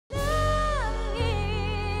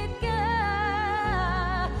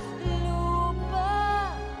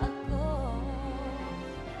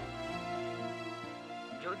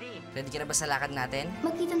Ready ka na ba sa lakad natin?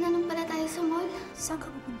 Magkita na lang pala tayo sa mall. Saan ka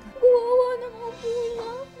pupunta? Kawawa naman po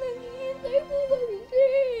niya. Naghihintay po kasi siya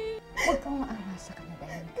eh. Huwag kang maawa sa kanya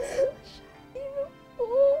dahil kasama siya. Sino po?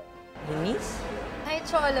 Eunice? Hi,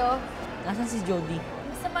 Cholo. Nasaan si Jodi?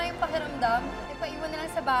 Masama yung pakiramdam. Ipaiwan na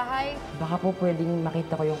lang sa bahay. Baka po pwedeng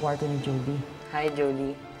makita ko yung kwarto ni Jodi. Hi,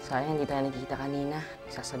 Jodi. Sayang hindi tayo nakita kanina.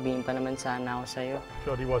 Sasabihin pa naman sana ako sa'yo.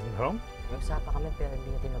 Jodi wasn't home? Nagsapa kami pero hindi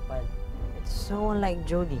niya tinupad. It's so unlike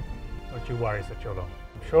Jodi. Don't you worry, Sir Cholo.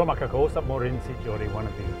 I'm sure makakausap mo rin si Jodi one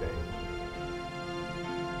of these days.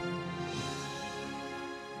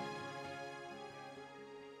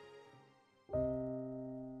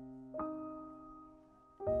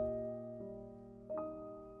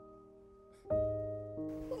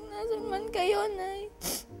 Kung nasan man kayo, Nay.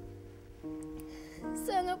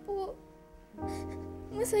 Sana po,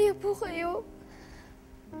 masaya po kayo.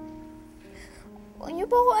 Huwag niyo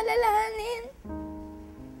po ako alalahanin.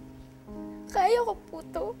 Kaya ko po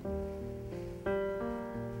to.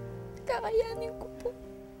 Kakayanin ko po.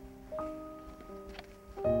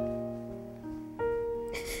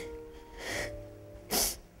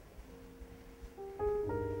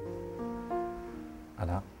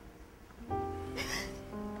 Anak?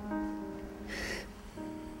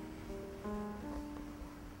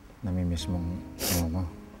 Namimiss mong mama mo?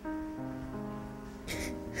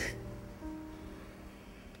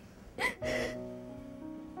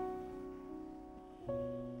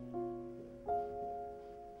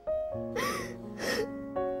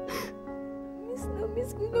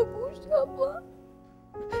 Miss ko na po siya pa.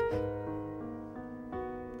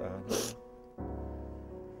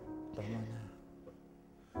 Tama na.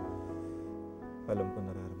 Alam ko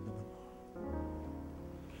nararamdaman mo.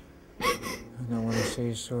 And I wanna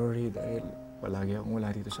say sorry dahil palagi akong wala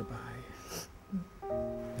dito sa bahay.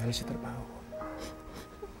 Dahil sa trabaho ko.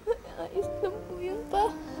 Ayos lang po yun pa.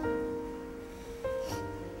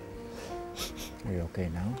 Are you okay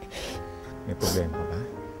now? May problema ka ba?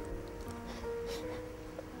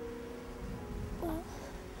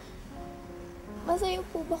 Masaya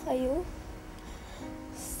po ba kayo?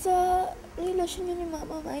 Sa relasyon niyo ni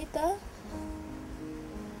Mama Maita?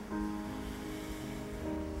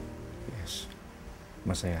 Yes.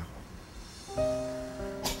 Masaya ako.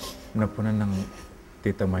 Napunan ng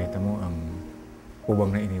tita Maita mo ang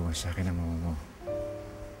ubang na iniwan sa akin ng mama mo.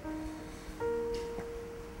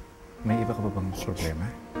 May iba ka ba bang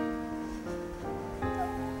problema?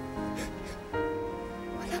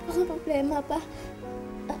 Wala pa kang problema pa.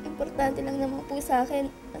 Ang importante lang naman po sa akin,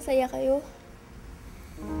 masaya kayo.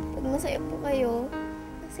 Pag masaya po kayo,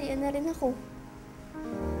 masaya na rin ako.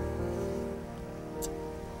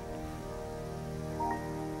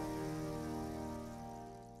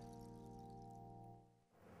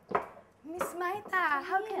 Miss Maita,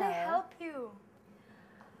 how can I help you?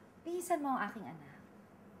 Bihisan mo ang aking anak.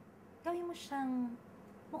 Gawin mo siyang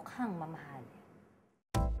mukhang mamahal.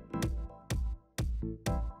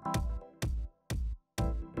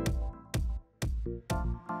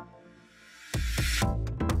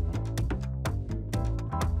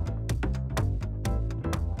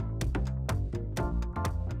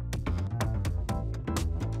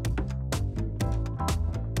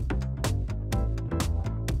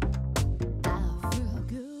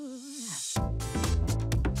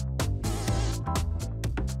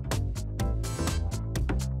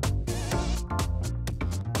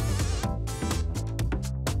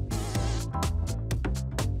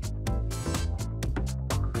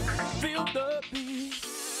 Feel the beat.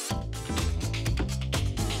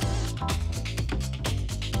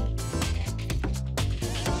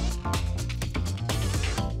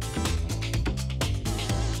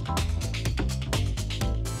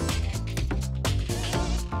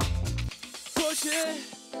 Push it.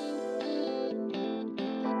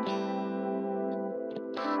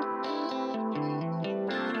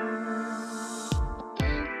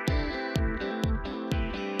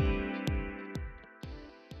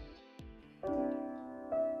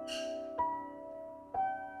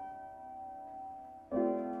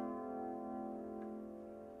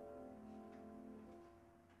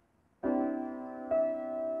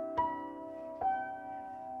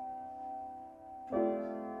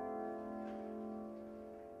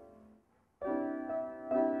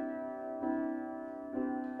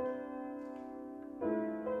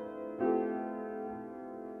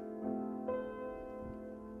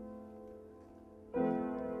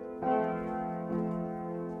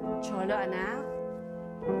 Cholo, anak.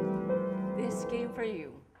 This came for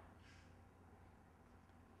you.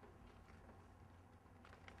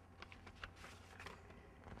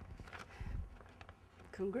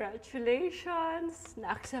 Congratulations!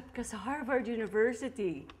 Na-accept ka sa Harvard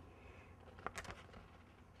University.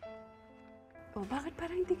 Oh, bakit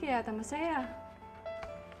parang hindi ka yata masaya?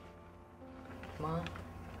 Ma,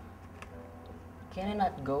 can I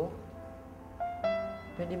not go?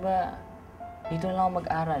 Pwede ba dito na lang ako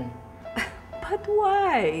mag-aral? But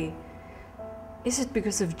why? Is it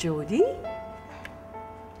because of Jodi?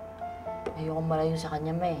 Ayokong malayo sa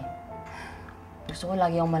kanya, ma eh. Gusto ko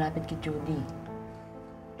lagi akong malapit kay Jodi.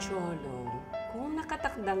 Cholo, kung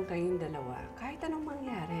nakatakdang kayong dalawa, kahit anong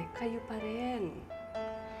mangyari, kayo pa rin.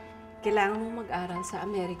 Kailangan mong mag-aral sa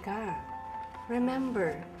Amerika.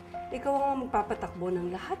 Remember, ikaw ang magpapatakbo ng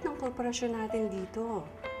lahat ng korporasyon natin dito.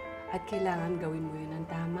 At kailangan gawin mo yun ng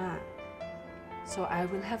tama. So I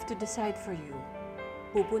will have to decide for you.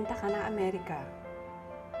 Pupunta ka na Amerika.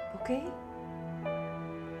 Okay?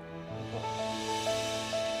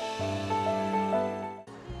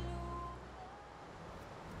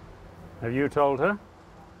 Have you told her?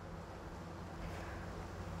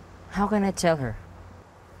 How can I tell her?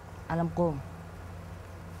 Alam ko,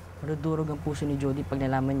 madudurog ang puso ni Jodi pag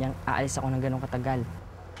nalaman niyang aalis ako ng ganong katagal.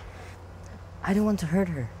 I don't want to hurt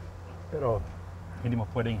her. Pero hindi mo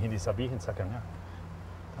pwedeng hindi sabihin sa kanya.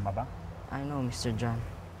 Tama ba? I know, Mr. John.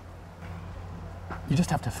 You just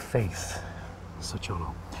have to have faith, Sir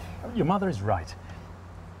Cholo. Your mother is right.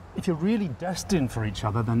 If you're really destined for each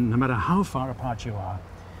other, then no matter how far apart you are,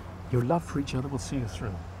 your love for each other will see you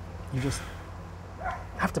through. You just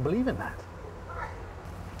have to believe in that.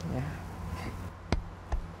 Yeah.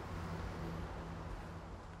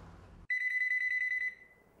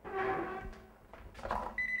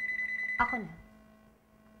 Ako na.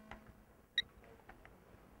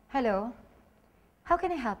 Hello? How can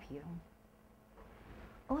I help you?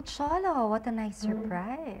 Oh, Cholo, what a nice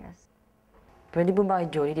surprise. Pwede po ba kay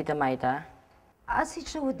Jodi, Tita Maita? Si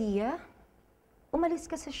Jodi, umalis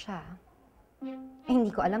kasi siya. Hindi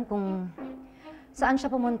ko alam kung saan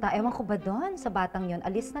siya pumunta. Ewan ko ba doon? Sa batang yon,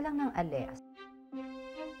 alis na lang ng alis.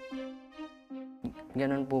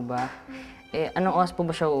 Ganun po ba? Eh, anong oras po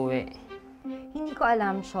ba siya uuwi? Hindi ko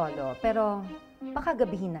alam, Cholo, pero baka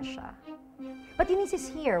gabihin na siya. But Eunice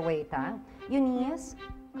is here. Wait, ha? Eunice,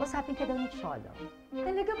 kausapin ka daw ni Cholo.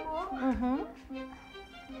 Talaga po?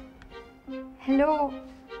 Hello?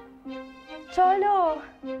 Cholo!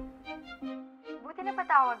 Buti na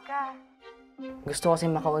patawag ka. Gusto ko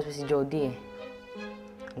kasi makausap si Jodi eh.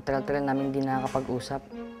 Ang tagal-tagal namin hindi nakakapag-usap.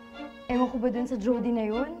 Ewan ko ba dun sa Jodi na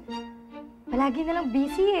yun? Palagi na lang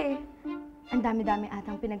busy eh. Ang dami-dami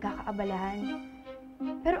atang pinagkakaabalahan.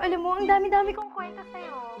 Pero alam mo, ang dami-dami kong kwento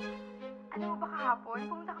sa'yo. Alam mo ba kahapon,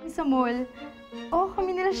 pumunta kami sa mall. Oo,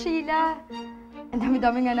 kami nila Sheila. Ang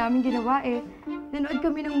dami-dami nga namin ginawa eh. Nanood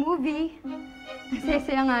kami ng movie.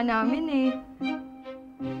 Nagsesaya nga namin eh.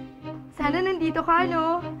 Sana nandito ka,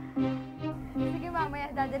 no? Sige,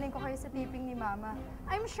 mamaya dadalhin ko kayo sa taping ni Mama.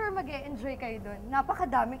 I'm sure mag-e-enjoy kayo doon.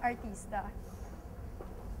 Napakadaming artista.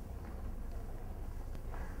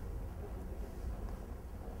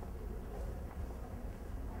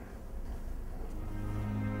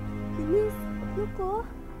 Eunice, Yuko?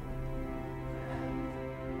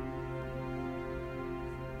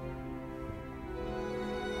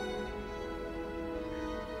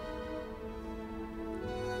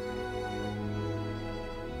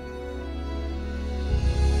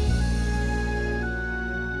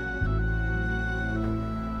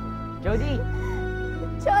 Jodi!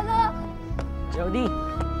 Cholo! Jodi!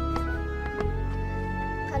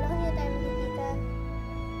 Akala ko hindi tayo magkikita.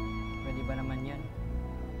 Pwede ba naman yun?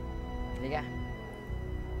 Halika.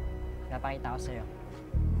 Napakita ko sa'yo.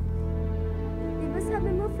 Di ba sabi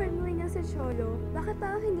mo friend mo niya si Cholo? Bakit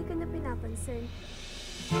parang hindi ka na pinapansin?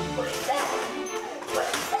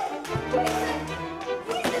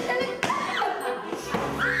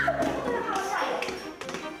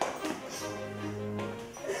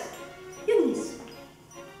 Eunice,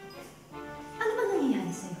 ano ba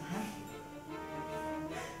nangyayari sa'yo, ha?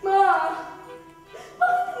 Ma!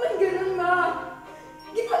 Bakit naman ganun, Ma?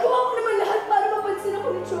 Ginagawa ko naman lahat para mapansin ako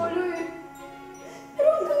ni Cholo eh. Pero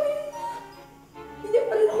hanggang ngayon, Ma, hindi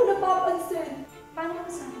pa rin ako napapansin. Paano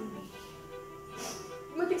ka sa akin, babe?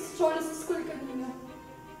 Dumating si Cholo sa school kanina.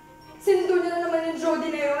 Sinundo niya na naman yung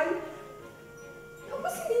Jodi na yun.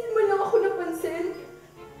 Tapos hindi naman lang ako napansin.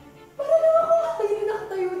 Para lang ako hangin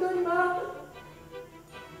nakatayo doon, Ma.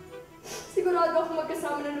 Sigurado ako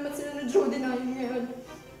magkasama na naman sila ng Jodi na yun ngayon.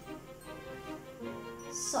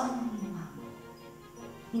 So, anong ginawa mo?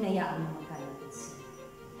 Hinayaan mo magkalapit si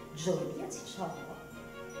Jodi at si Cholo?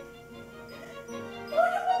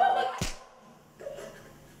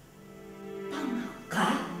 Tama ka?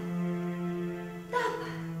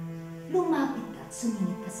 Dapat lumapit ka at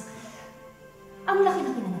sumingit ka sa kanila. Ang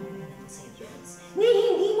laki-laki na napupunan ko sa'yo, Eunice. Ni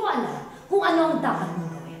hindi mo alam kung ano ang dapat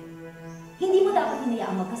mong gawin. Hindi mo mo dapat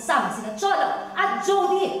hinayaang magkasama sina Cholo at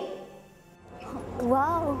Jodi!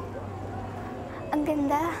 Wow! Ang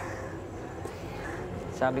ganda.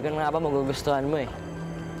 Sabi ko na nga ba magugustuhan mo eh.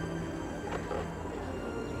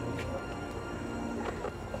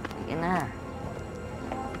 Sige na.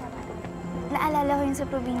 Naalala ko yung sa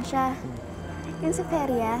probinsya. Yung sa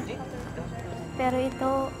perya. Pero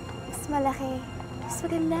ito, mas malaki. Mas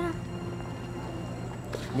maganda.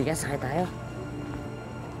 Hindi ka sakay tayo.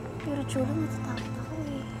 Pero Cholo, matatakot ako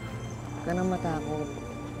eh. Huwag ka nang matakot.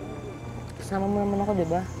 Kasama mo naman ako, di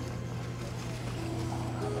ba?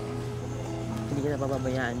 Hindi kita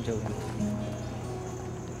pababayaan, Jodi.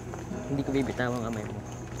 Hindi ko bibitawan ang kamay mo.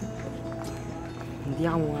 Hindi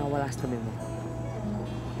ako mawawala sa tabi mo.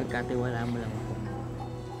 Pagkatiwalaan mo lang ako.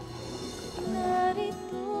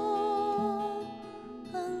 Narito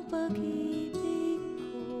ang pag-ibig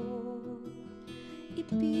ko,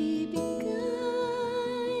 ibibigay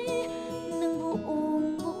ng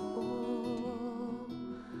buong buo,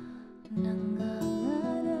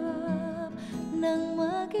 nangangarap ng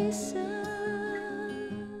mag-isa,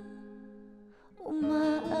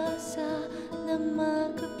 umaasa na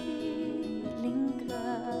makapiling ka.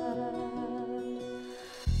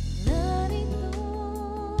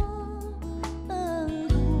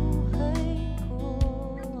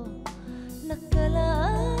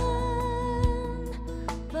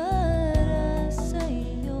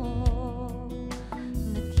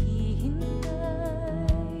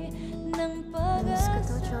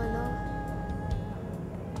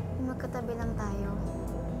 Magkatabi lang tayo.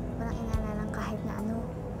 Walang inalalang kahit na ano.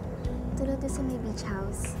 Tulad doon sa may beach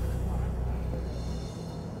house.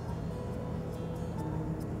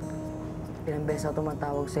 Ilang beses ako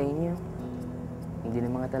tumatawag sa inyo. Hindi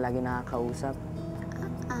naman kita lagi nakakausap.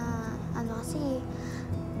 Ano kasi,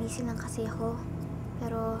 busy lang kasi ako.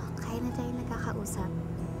 Pero kahit na tayo nagkakausap,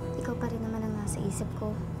 ikaw pa rin naman ang nasa isip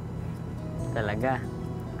ko. Talaga?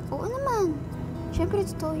 Oo naman. Siyempre,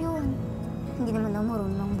 totoo yun. Hindi naman ako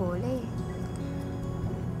marunong ng bola eh.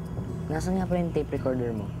 Nasaan nga pala yung tape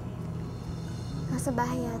recorder mo? Nasa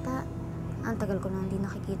bahay yata. Ang tagal ko na hindi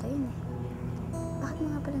nakikita yun eh. Bakit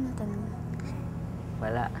mo nga pala natanong?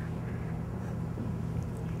 Wala.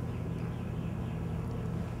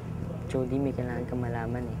 Jodi, may kailangan ka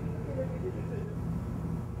malaman eh.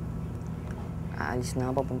 Aalis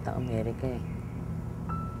na ako papunta Amerika eh.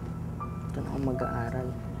 Doon ako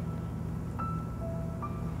mag-aaral.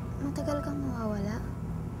 Matagal kang mawawala?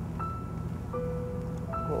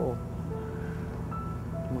 Oo.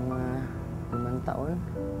 Mga 5 taon.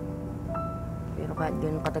 Pero kahit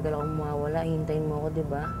gano'ng katagal akong mawawala, hintayin mo ako, di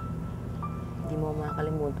ba? Hindi mo ako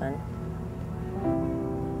makakalimutan.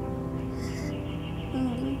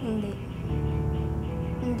 Hindi.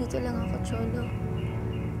 Nandito lang ako, Cholo.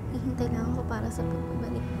 Hihintay lang ako para sa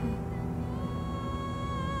pagbabalik mo.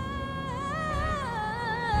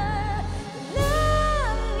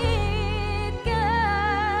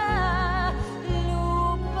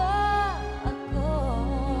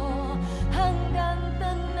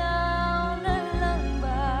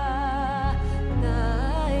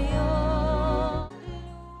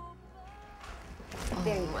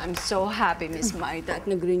 I'm so happy, Miss Maita, at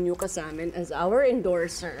nag-renew ka sa amin as our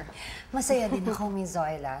endorser. Masaya din ako, Miss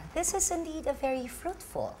Zoila. This is indeed a very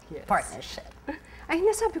fruitful partnership. Ay,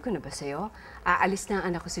 nasabi ko na ba sa'yo? Aalis na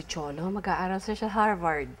ang anak ko si Cholo. Mag-aaral siya sa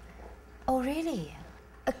Harvard. Oh, really?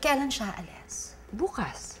 Kailan siya alis?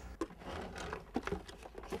 Bukas.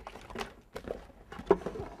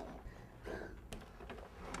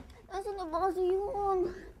 Asan na ba kasi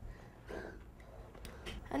yun?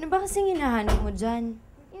 Ano ba kasing hinahanap mo dyan?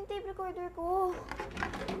 Yung tape recorder ko.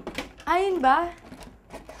 Ayun ba?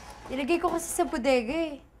 Ilagay ko kasi sa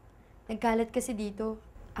bodega eh. Nagkalat kasi dito.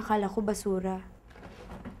 Akala ko basura.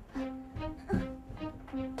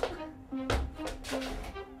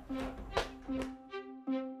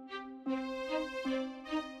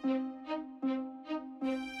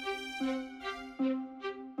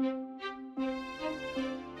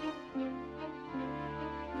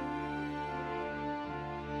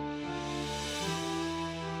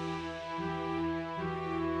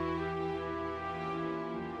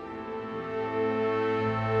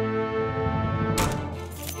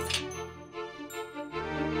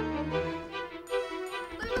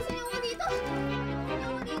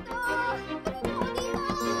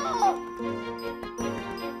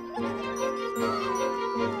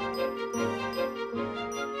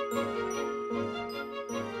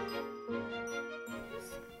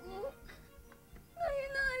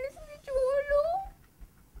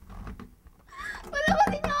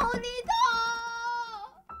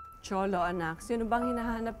 Cholo, anak, sino bang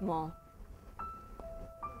hinahanap mo?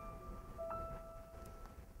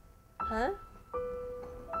 Ha?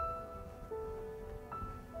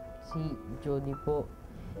 Si Jodi po,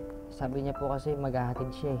 sabi niya po kasi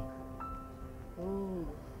maghahatid siya eh. Oh.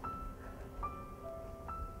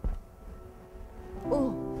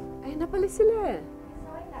 Oh, ayun na pala sila.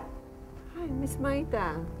 Hi, Miss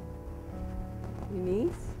Maita.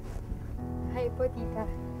 Eunice? Hi po, tita.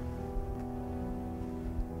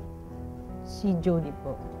 Si Jodi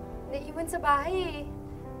po. Naiwan sa bahay eh.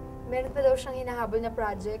 Meron pa daw siyang hinahabol na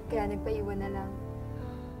project, kaya nagpaiwan na lang.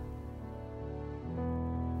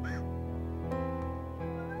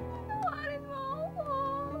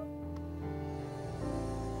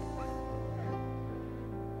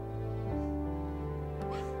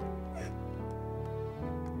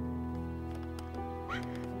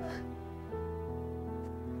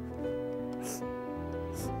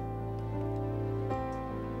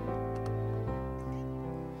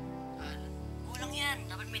 Kulang yan.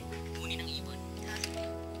 Dapat may punin ng ibon.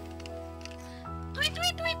 Wait!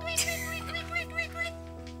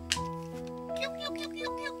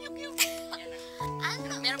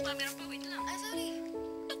 Ano? Meron pa, wait lang. Ah, sorry.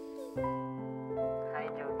 Hi,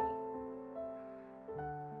 Jodi.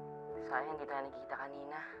 Sayang hindi tayo nagkita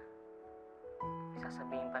kanina.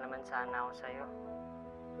 Sasabihin pa naman sana ako sa'yo.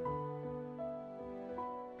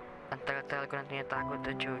 Ang tagal-tagal ko na tinatago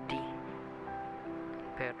to, Jodi.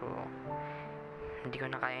 Pero, hindi ko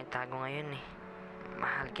na kaya itago ngayon eh.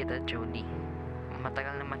 Mahal kita, Jodi.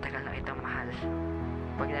 Matagal na kitang mahal.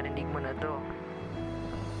 Pag narinig mo na to,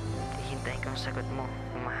 hihintayin ko ang sagot mo.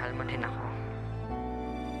 Mahal mo din ako.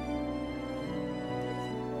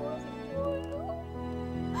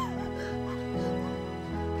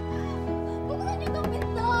 Buksan niyo itong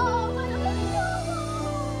pinto! Malaman niyo ako!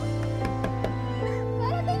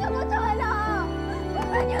 Parating ako, Cholo!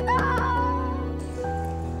 Buksan niyo to!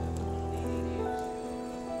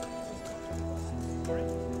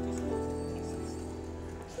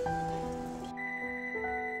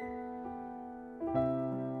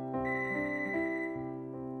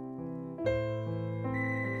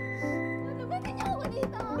 Malaman niyo ako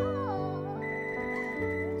dito!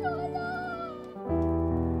 Cholo!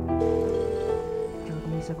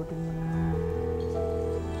 Jodi, sagutin mo na.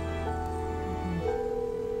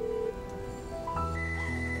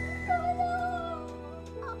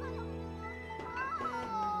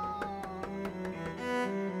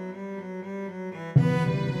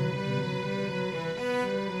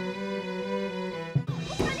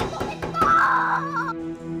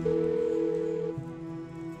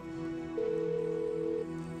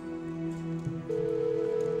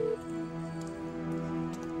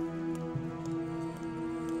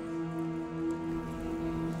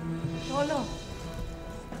 Cholo,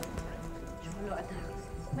 anak.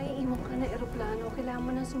 May imok ka na eroplano. Kailangan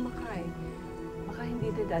mo na sumakay. Baka hindi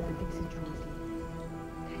na dadating si Jodi.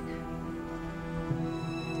 Kaya na.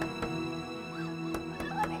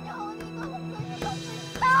 Malaman niyo ako dito! Buksan niyo itong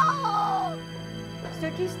pinto!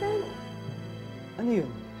 Sir Tristan, Ano yun?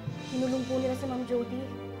 hinulong po nila si Ma'am Jodi.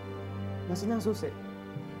 Nasaan ang susi?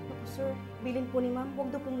 Naku sir, bilin po ni Ma'am, huwag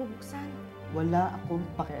daw pong bubuksan. Wala akong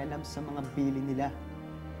pakialam sa mga bili nila.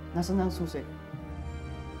 Nasaan ang susi?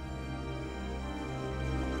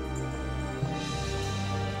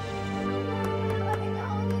 Malaman niyo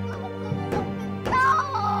ako dito! Buksan niyo itong pinto!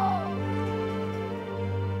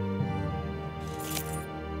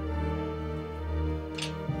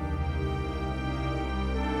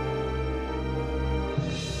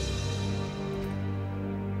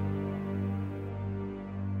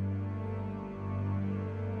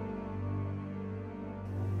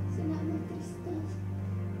 Salamat, Tristan.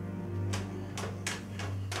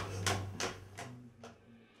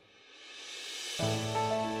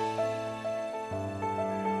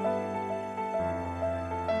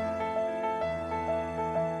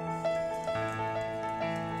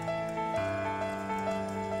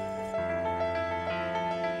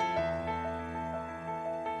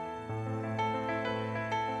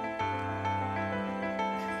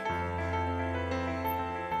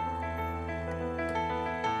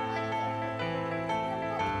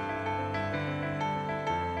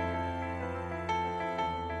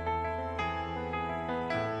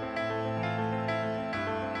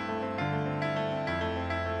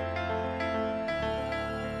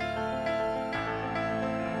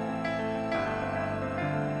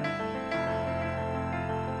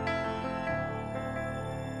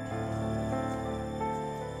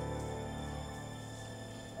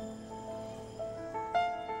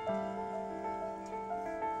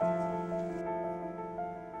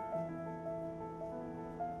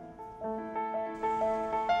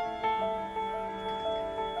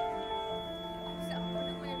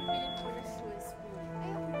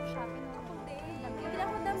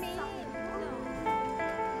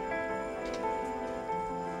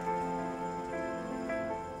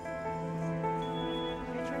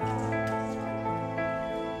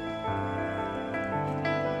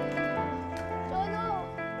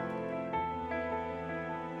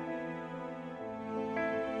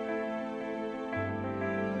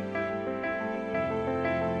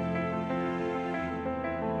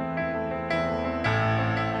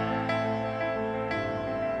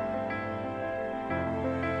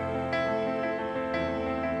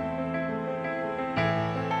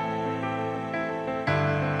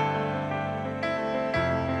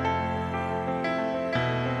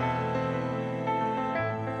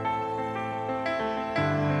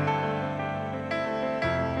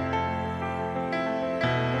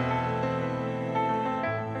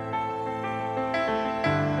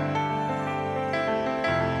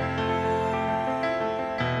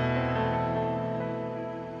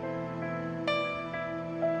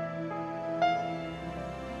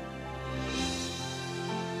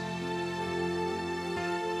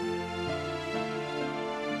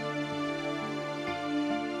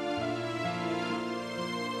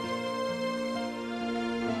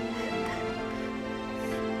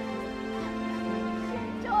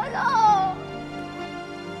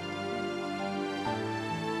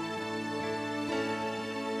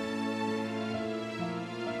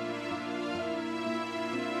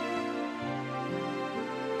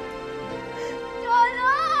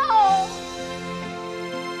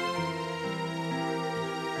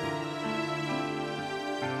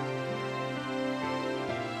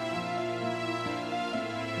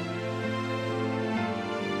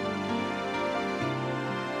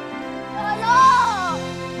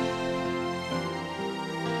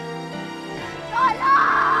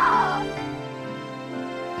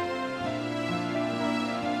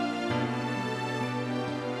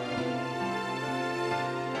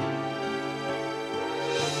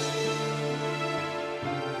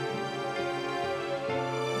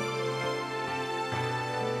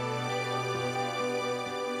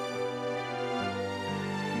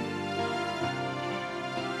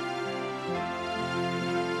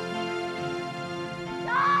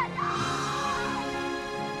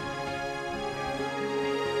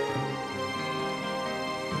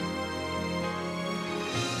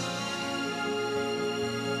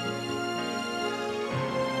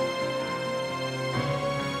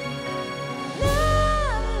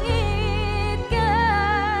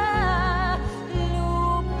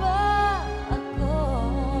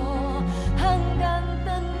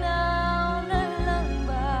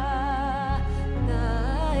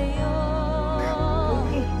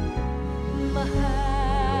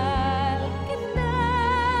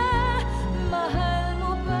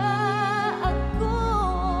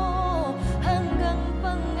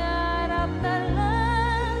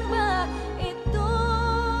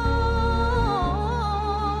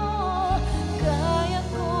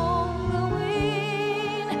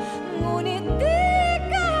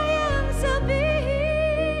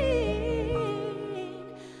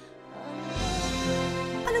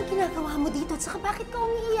 ginagawa mo dito? At saka bakit ka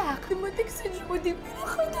umiiyak? Dumating si Jodi,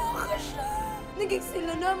 pinakadaka siya. Naging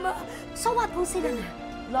sila na, Ma. So what kung sila na?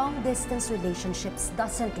 Long-distance relationships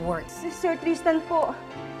doesn't work. Si Sir Tristan po,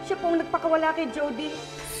 siya pong nagpakawala kay Jodi.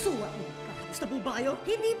 Suwain ka. Gusto po ba kayo?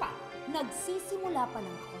 Hindi pa. Nagsisimula pa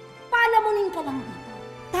lang ako. Palamunin ka lang dito.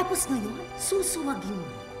 Tapos ngayon, susuwagin mo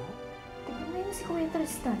ako. Tignan mo yun si Kuya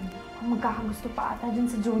Tristan. Kung magkakagusto pa ata dyan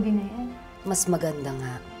sa Jodi na yan. Mas maganda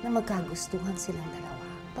nga na magkagustuhan silang dalawa.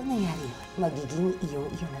 Pag nangyari, magiging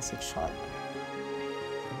iyong-iyo na si Cholo.